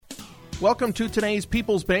Welcome to today's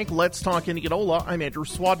People's Bank Let's Talk Indianola. I'm Andrew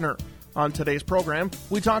Swadner. On today's program,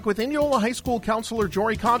 we talk with Indianola High School Counselor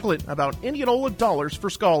Jory Coughlin about Indianola Dollars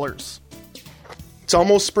for Scholars. It's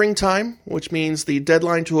almost springtime, which means the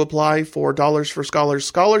deadline to apply for Dollars for Scholars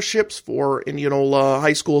scholarships for Indianola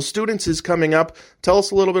High School students is coming up. Tell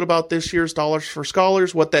us a little bit about this year's Dollars for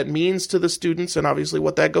Scholars, what that means to the students, and obviously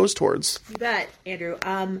what that goes towards. You bet, Andrew.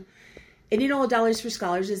 Indianola Dollars for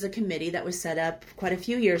Scholars is a committee that was set up quite a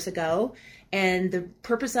few years ago, and the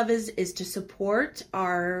purpose of it is to support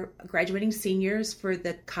our graduating seniors for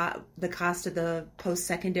the cost of the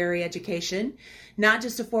post-secondary education. Not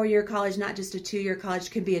just a 4-year college, not just a 2-year college,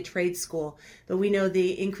 it could be a trade school, but we know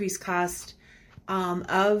the increased cost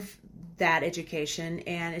of that education,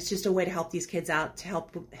 and it's just a way to help these kids out, to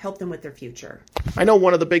help them with their future. I know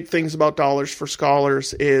one of the big things about Dollars for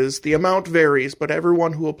Scholars is the amount varies, but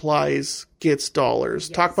everyone who applies gets dollars.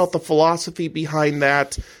 Yes. Talk about the philosophy behind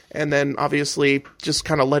that, and then obviously just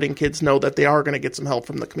kind of letting kids know that they are going to get some help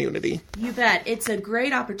from the community. You bet. It's a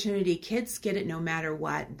great opportunity. Kids get it no matter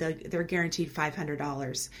what. They're guaranteed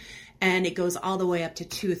 $500. And it goes all the way up to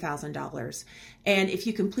 $2,000. And if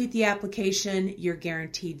you complete the application, you're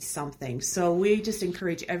guaranteed something. So we just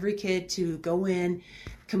encourage every kid to go in,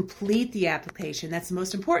 complete the application. That's the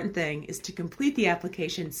most important thing, is to complete the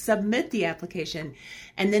application, submit the application,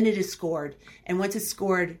 and then it is scored. And once it's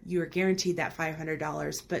scored, you are guaranteed that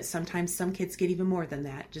 $500. But sometimes some kids get even more than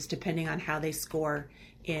that, just depending on how they score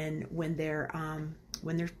in when they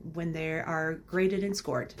are graded and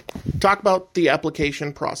scored. Talk about the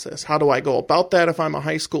application process. How do I go about that if I'm a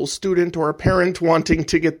high school student or a parent wanting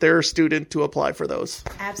to get their student to apply for those?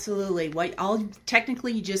 Absolutely.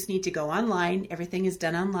 Technically, you just need to go online. Everything is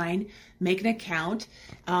done online. Make an account.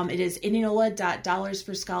 It is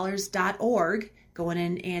indianola.dollarsforscholars.org. Go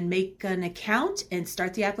in and make an account and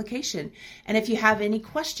start the application. And if you have any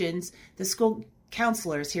questions, the school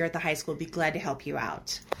counselors here at the high school would be glad to help you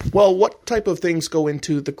out. Well, what type of things go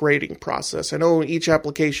into the grading process? I know each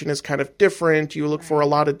application is kind of different. You look for a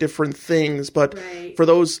lot of different things, but for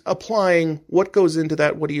those applying, what goes into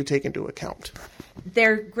that? What do you take into account?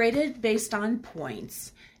 They're graded based on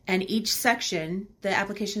points, and each section, the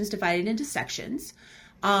application is divided into sections.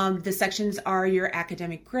 The sections are your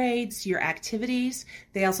academic grades, your activities.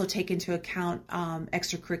 They also take into account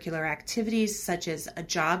extracurricular activities such as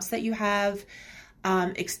jobs that you have,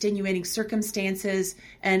 extenuating circumstances,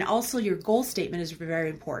 and also your goal statement is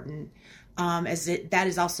very important, that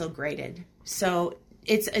is also graded. So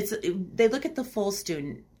they look at the full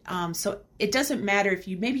student. So it doesn't matter if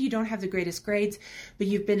maybe you don't have the greatest grades, but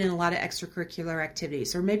you've been in a lot of extracurricular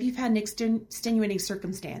activities, or maybe you've had an extenuating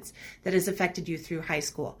circumstance that has affected you through high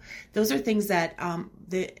school. Those are things that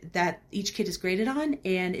that each kid is graded on,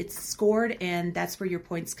 and it's scored, and that's where your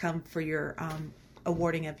points come for your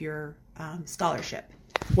awarding of your scholarship.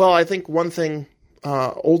 Well, I think one thing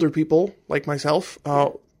older people like myself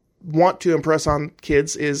want to impress on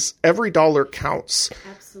kids is every dollar counts.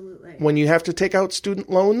 Absolutely. When you have to take out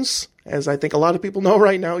student loans, as I think a lot of people know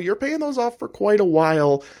right now, you're paying those off for quite a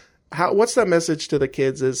while. What's that message to the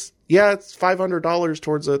kids is, yeah, it's $500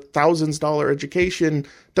 towards a $1,000 education.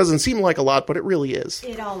 Doesn't seem like a lot, but it really is.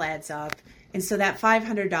 It all adds up. And so that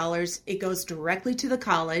 $500, it goes directly to the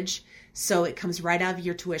college, so it comes right out of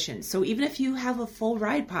your tuition. So even if you have a full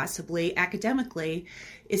ride possibly academically,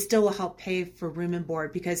 it still will help pay for room and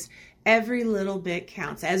board, because every little bit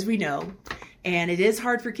counts, as we know. And it is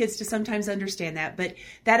hard for kids to sometimes understand that, but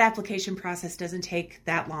that application process doesn't take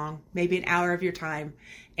that long, maybe an hour of your time,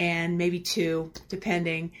 and maybe 2,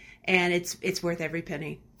 depending, and it's worth every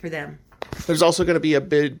penny for them. There's also going to be a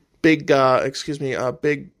big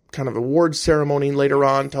kind of award ceremony later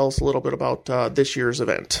on. Tell us a little bit about this year's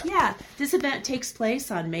event. Yeah, this event takes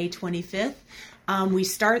place on May 25th.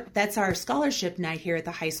 That's our scholarship night here at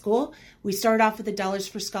the high school. We start off with the Dollars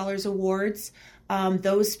for Scholars Awards.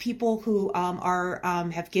 Those people who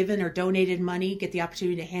have given or donated money get the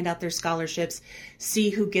opportunity to hand out their scholarships, see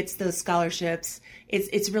who gets those scholarships.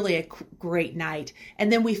 It's really a great night.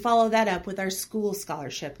 And then we follow that up with our school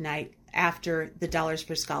scholarship night after the Dollars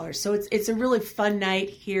for Scholars. So it's a really fun night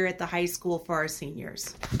here at the high school for our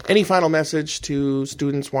seniors. Any final message to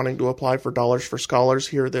students wanting to apply for Dollars for Scholars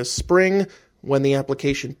here this spring, when the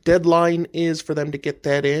application deadline is for them to get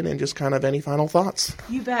that in, and just kind of any final thoughts?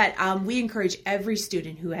 You bet. We encourage every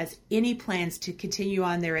student who has any plans to continue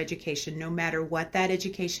on their education, no matter what that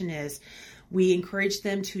education is, we encourage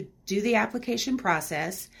them to do the application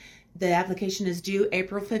process. The application is due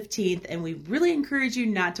April 15th, and we really encourage you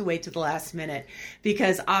not to wait to the last minute,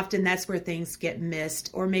 because often that's where things get missed,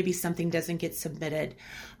 or maybe something doesn't get submitted.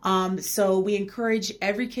 So we encourage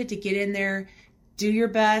every kid to get in there, do your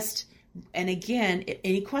best, And again,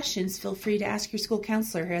 any questions, feel free to ask your school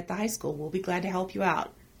counselor here at the high school. We'll be glad to help you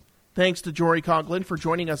out. Thanks to Jory Coughlin for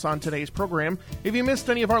joining us on today's program. If you missed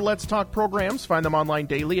any of our Let's Talk programs, find them online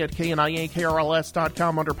daily at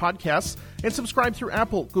kniakrls.com under podcasts and subscribe through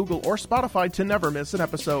Apple, Google, or Spotify to never miss an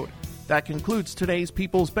episode. That concludes today's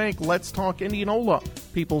People's Bank Let's Talk Indianola.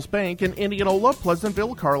 People's Bank in Indianola,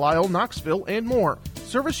 Pleasantville, Carlisle, Knoxville, and more.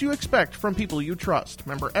 Service you expect from people you trust.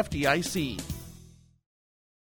 Member FDIC.